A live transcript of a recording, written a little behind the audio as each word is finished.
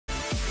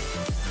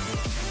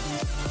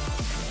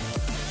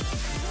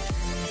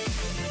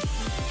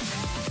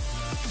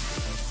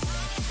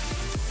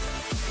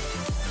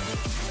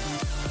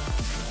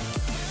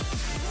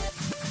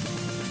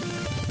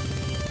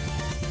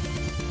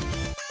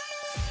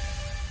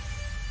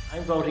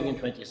I'm voting in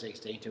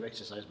 2016 to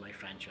exercise my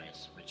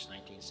franchise, which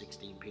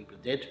 1916 people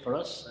did for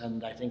us,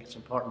 and I think it's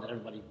important that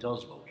everybody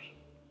does vote,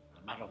 no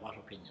matter what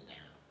opinion they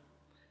have.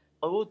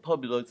 I would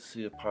probably like to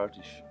see a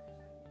party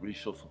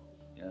reshuffle,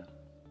 yeah.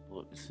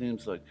 But it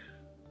seems like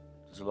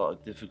there's a lot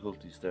of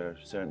difficulties there.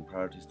 Certain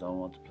parties don't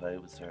want to play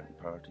with certain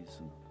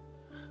parties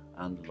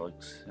and the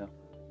likes, yeah.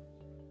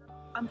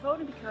 I'm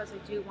voting because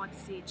I do want to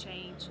see a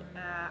change,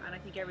 and I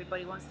think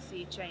everybody wants to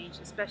see a change,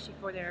 especially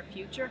for their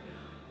future.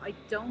 I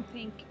don't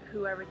think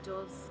whoever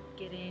does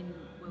get in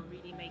will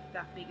really make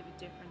that big of a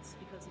difference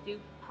because they do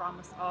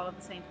promise all of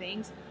the same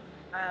things,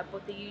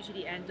 but they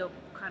usually end up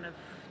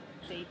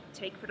they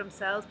take for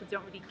themselves, but they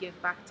don't really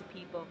give back to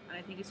people. And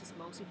I think it's just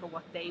mostly for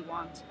what they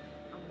want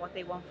and what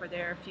they want for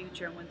their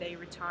future and when they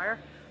retire.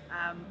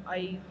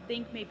 I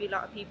think maybe a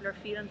lot of people are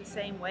feeling the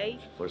same way.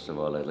 First of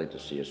all, I'd like to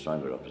see a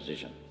stronger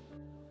opposition.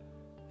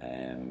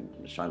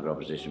 A stronger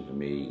opposition for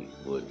me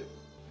would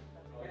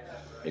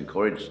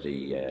encourage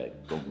the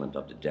government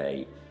of the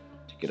day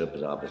to get up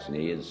off its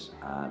knees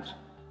and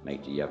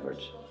make the effort.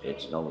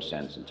 It's no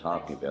sense in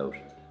talking about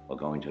we're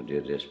going to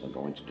do this, we're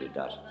going to do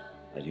that.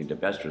 I think the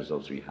best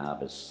results we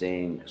have is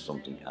saying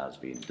something has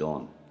been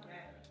done.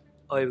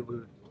 I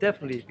will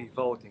definitely be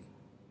voting.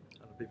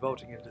 I'll be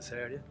voting in this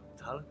area,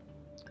 Tallaght.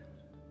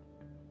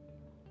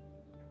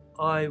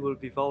 I will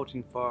be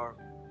voting for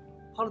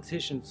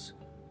politicians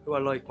who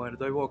are like-minded.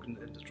 I work in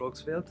the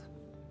drugs field,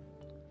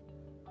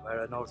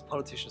 where I know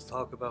politicians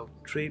talk about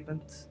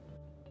treatment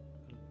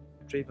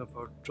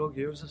for drug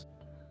users.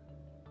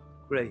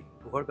 Great,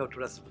 but what about the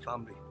rest of the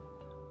family?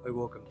 I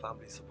work in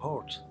family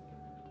support,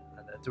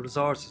 and the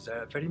resources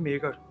are very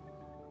meagre.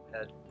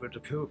 With a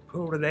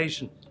poor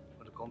relation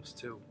when it comes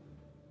to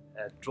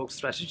drug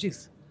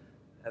strategies.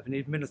 We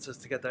need ministers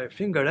to get their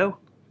finger out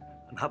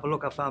and have a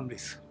look at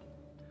families.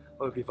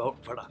 I would be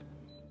voting for that.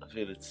 I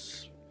feel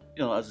it's,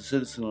 as a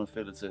citizen, I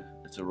feel it's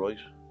a right.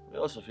 I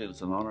also feel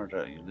it's an honour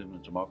that you live in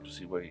a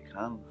democracy where you can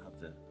have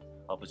the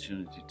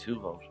opportunity to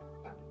vote.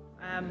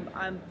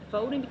 I'm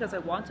voting because I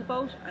want to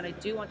vote, and I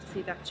do want to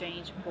see that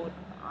change, but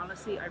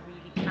honestly I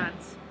can't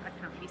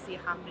really see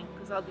it happening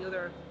because all the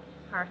other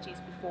parties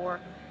before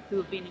who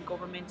have been in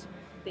government,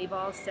 they've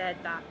all said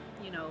that,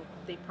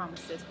 they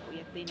promised this, but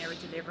yet they never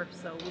deliver,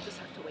 so we'll just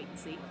have to wait and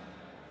see.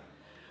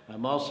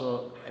 I'm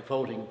also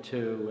voting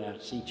to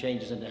see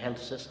changes in the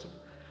health system.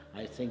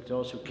 I think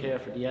those who care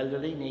for the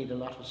elderly need a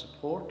lot of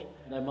support.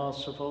 And I'm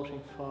also voting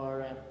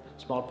for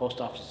small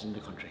post offices in the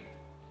country,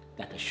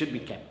 that they should be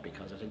kept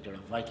because I think they're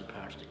a vital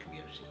part of the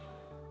community.